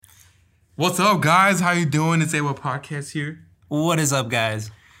What's up, guys? How you doing? It's AWA Podcast here. What is up,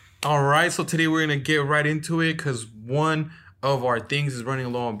 guys? All right, so today we're gonna get right into it because one of our things is running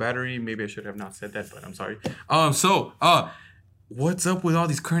low on battery. Maybe I should have not said that, but I'm sorry. What's up with all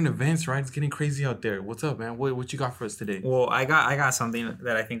these current events? Right, it's getting crazy out there. What's up, man? What you got for us today? Well, I got something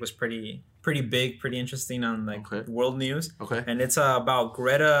that I think was pretty big, pretty interesting on world news. Okay. And it's about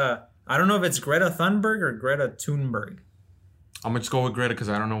Greta. I don't know if it's Greta Thunberg or Greta Thunberg. I'm gonna just go with Greta because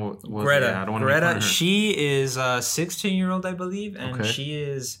I don't know what Greta. Yeah, I don't want to Greta. She is a 16-year-old, I believe, and Okay. she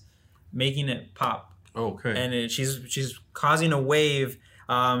is making it pop. Okay. And she's causing a wave.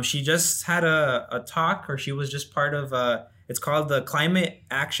 She just had a talk, or she was just part of it's called the Climate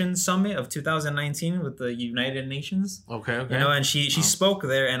Action Summit of 2019 with the United Nations. Okay. You know, and she spoke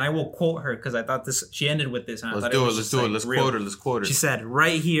there, and I will quote her because I thought she ended with this. And Let's I thought do it. was Let's just, do it. Let's quote her. She said,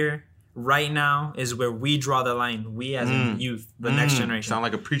 "Right here, right now is where we draw the line. We as in youth, the next generation. Sound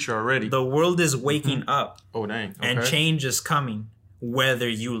like a preacher already. The world is waking up, Oh dang. Okay. and change is coming, whether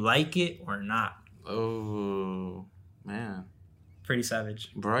you like it or not." Oh man. Pretty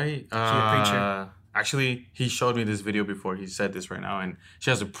savage. Right? a preacher. Actually, he showed me this video before. He said this right now, and she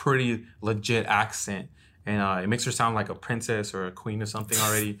has a pretty legit accent, and it makes her sound like a princess or a queen or something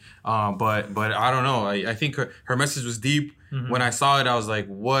already. But I don't know. I think her message was deep. Mm-hmm. When I saw it, I was like,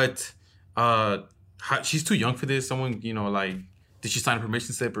 what? She's too young for this. Someone, did she sign a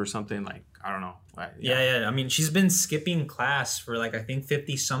permission slip or something? Like, I don't know. Yeah. I mean, she's been skipping class for I think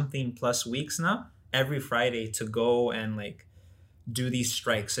 50 something plus weeks now, every Friday to go and do these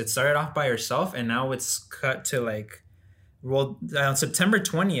strikes. It started off by herself, and now it's cut to on September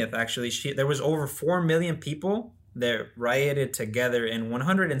 20th, actually, there was over 4 million people that rioted together in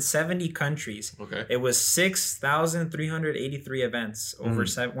 170 countries. Okay. It was 6,383 events over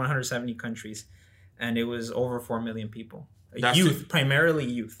 170 countries, and it was over 4 million people. Primarily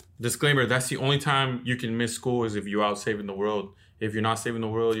youth. Disclaimer, that's the only time you can miss school is if you're out saving the world. If you're not saving the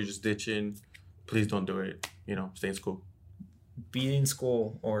world, you're just ditching. Please don't do it. Stay in school. Be in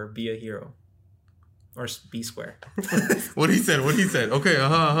school or be a hero. Or be square. What he said. Okay,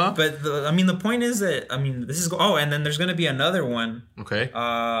 But the point is that, this is... Oh, and then there's going to be another one. Okay.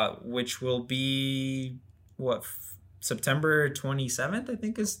 Which will be, September 27th, I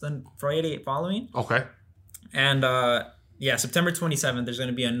think is the Friday following. Okay. And, September 27th, there's going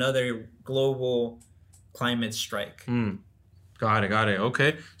to be another global climate strike. Got it.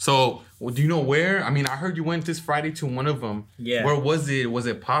 Okay. So, do you know where? I heard you went this Friday to one of them. Yeah. Where was it? Was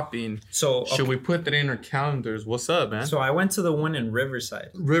it popping? So, should we put that in our calendars? What's up, man? So, I went to the one in Riverside.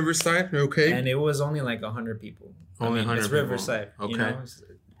 Riverside? Okay. And it was only 100 people. Only 100 it's people. Riverside. Okay.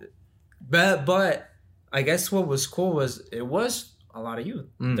 But I guess what was cool was it was a lot of youth.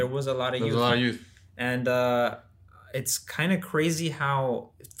 There was a lot of youth. And it's kind of crazy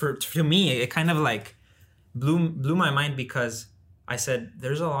how, to me, it kind of blew my mind because I said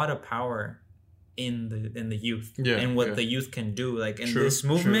there's a lot of power in the youth and what the youth can do. This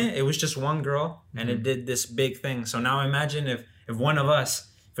movement, it was just one girl and it did this big thing. So now imagine if one of us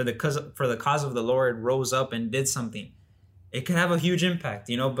for the cause of the Lord rose up and did something, it could have a huge impact,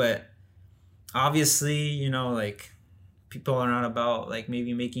 But obviously, people are not about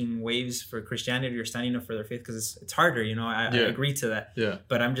maybe making waves for Christianity or standing up for their faith because it's harder, I agree to that. Yeah.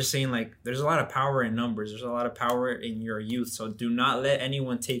 But I'm just saying there's a lot of power in numbers. There's a lot of power in your youth. So do not let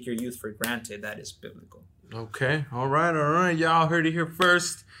anyone take your youth for granted. That is biblical. Okay. All right. Y'all heard it here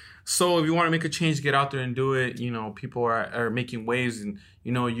first. So if you want to make a change, get out there and do it. People are making waves and,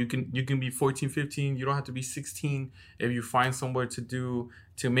 you can be 14, 15. You don't have to be 16. If you find somewhere to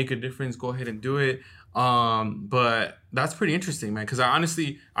make a difference, go ahead and do it. But that's pretty interesting, man. Because I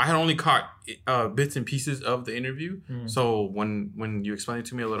had only caught bits and pieces of the interview. So when you explained it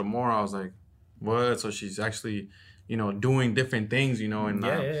to me a little more, I was like, what? So she's actually, doing different things, and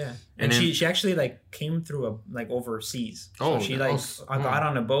yeah. And she actually came through overseas. So she got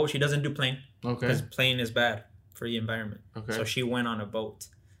on a boat. She doesn't do plane. Okay. Because plane is bad for the environment. Okay. So she went on a boat,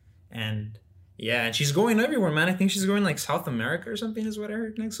 and she's going everywhere, man. I think she's going South America or something is what I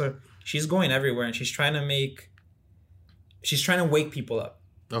heard next. So she's going everywhere, and she's trying to wake people up.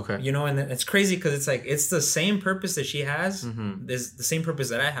 Okay. And it's crazy because it's the same purpose that she has. Is the same purpose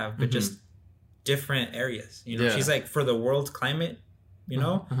that I have, but just different areas. She's for the world climate,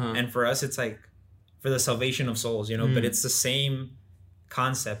 and for us it's for the salvation of souls, but it's the same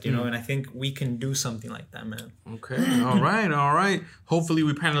concept, and I think we can do something like that, man. Okay. All right. Hopefully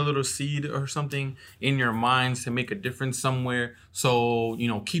we plant a little seed or something in your minds to make a difference somewhere. So,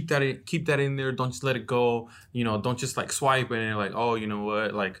 keep that in there. Don't just let it go. Don't just swipe and you're oh, you know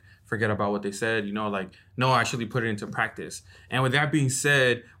what? forget about what they said. Like, no, actually put it into practice. And with that being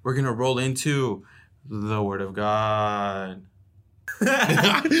said, we're going to roll into the Word of God.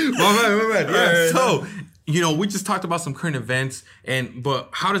 my man. Yeah. So, we just talked about some current events, but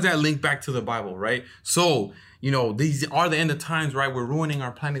how does that link back to the Bible, right? So, these are the end of times, right? We're ruining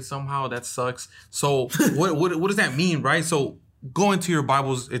our planet somehow. That sucks. So what does that mean, right? So go into your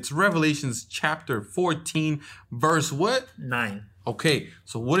Bibles. It's Revelations chapter 14, verse what? 9. Okay.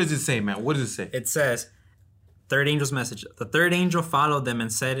 So what does it say, man? What does it say? It says, third angel's message. The third angel followed them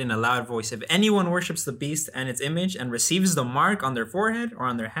and said in a loud voice, if anyone worships the beast and its image and receives the mark on their forehead or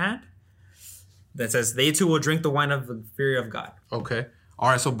on their hand, that says they too will drink the wine of the fury of God. Okay. All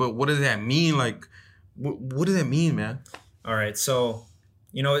right. So, but what does that mean? Like, what does that mean, man? All right. So,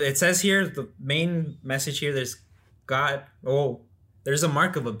 it says here, the main message here, there's God. Oh, there's a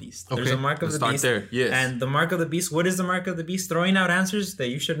mark of a beast. Okay. There's a mark of the beast. There. Yes. And the mark of the beast, what is the mark of the beast? Throwing out answers that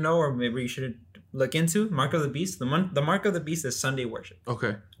you should know or maybe you should look into. Mark of the beast. The mark of the beast is Sunday worship.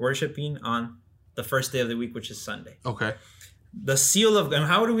 Okay. Worshiping on the first day of the week, which is Sunday. Okay. The seal of God. And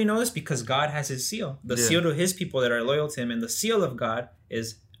how do we know this? Because God has his seal. The seal to his people that are loyal to him. And the seal of God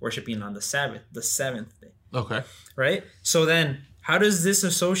is worshiping on the Sabbath, the seventh day. Okay. Right? So then, how does this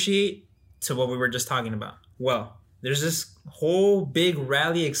associate to what we were just talking about? Well, there's this whole big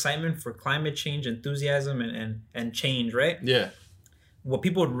rally excitement for climate change, enthusiasm, and change, right? Yeah. What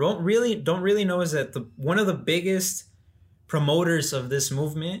people don't really know is that one of the biggest promoters of this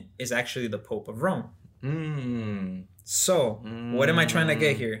movement is actually the Pope of Rome. So, what am I trying to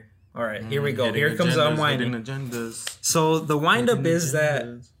get here? All right, here we go. Here comes the unwinding. So the wind-up is that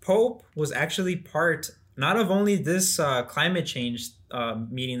Pope was actually part, not of only this climate change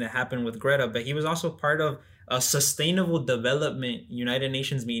meeting that happened with Greta, but he was also part of a Sustainable Development United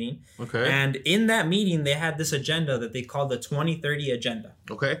Nations meeting. Okay. And in that meeting, they had this agenda that they called the 2030 Agenda.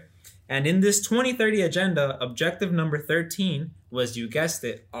 Okay. And in this 2030 Agenda, objective number 13 was, you guessed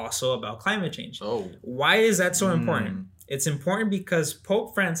it, also about climate change. Oh. Why is that so important? It's important because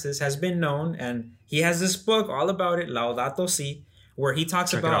Pope Francis has been known, and he has this book all about it, Laudato Si, where he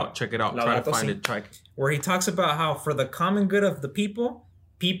talks about... Check it out. Try to find it. Where he talks about how for the common good of the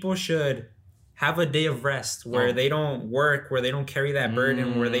people should have a day of rest where they don't work, where they don't carry that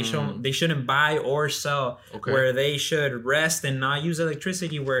burden, where they shouldn't buy or sell, where they should rest and not use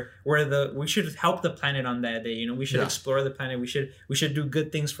electricity, where we should help the planet on that day. We should explore the planet. We should do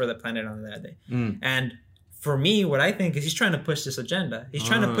good things for the planet on that day. And for me, what I think is he's trying to push this agenda. He's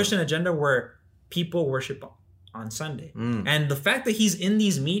trying to push an agenda where people worship on Sunday. And the fact that he's in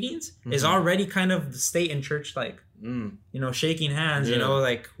these meetings is already kind of the state and church like. Shaking hands,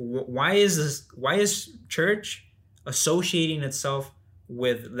 why is church associating itself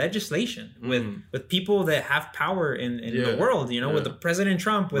with legislation, with people that have power in the world, with the President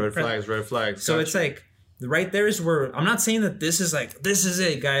Trump, with red flags. So it's like right there is where I'm not saying that this is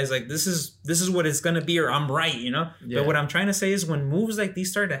it, guys, like this is what it's gonna be, or I'm right, But what I'm trying to say is when moves like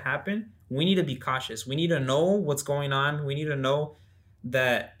these start to happen, we need to be cautious. We need to know what's going on. We need to know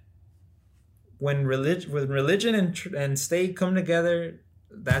that when religion and state come together,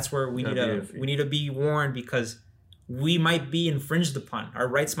 that's where we need to be warned, because we might be infringed upon. Our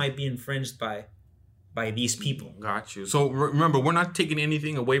rights might be infringed by these people. Got you. So remember, we're not taking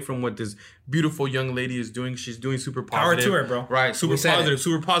anything away from what this beautiful young lady is doing. She's doing super positive. Power to her, bro. Right, super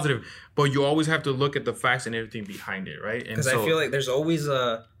positive. But you always have to look at the facts and everything behind it, right? Because I feel like there's always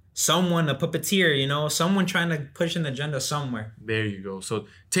a puppeteer, someone trying to push an agenda somewhere. There you go. So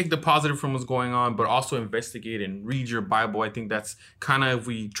take the positive from what's going on, but also investigate and read your Bible. I think that's kind of, if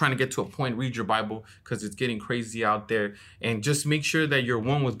we trying to get to a point, read your Bible, because it's getting crazy out there. And just make sure that you're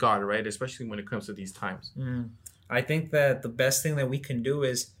one with God, right? Especially when it comes to these times. I think that the best thing that we can do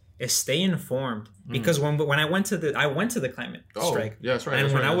is stay informed. Because when I went to the climate strike. Yeah, that's right.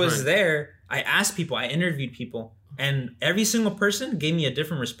 And when I was there, I asked people, I interviewed people. And every single person gave me a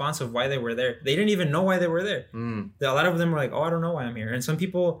different response of why they were there. They didn't even know why they were there. A lot of them were like, oh, I don't know why I'm here. And some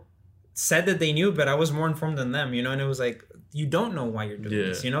people said that they knew, but I was more informed than them, And it was like, you don't know why you're doing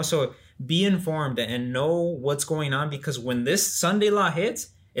this, So be informed and know what's going on, because when this Sunday law hits,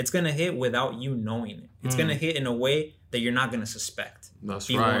 it's going to hit without you knowing it. It's going to hit in a way that you're not going to suspect.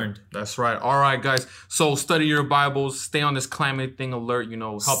 Be warned. That's right. All right, guys. So study your Bibles. Stay on this climate thing alert.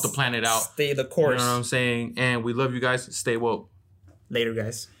 Help the planet out. Stay the course. You know what I'm saying? And we love you guys. Stay woke. Later,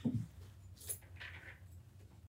 guys.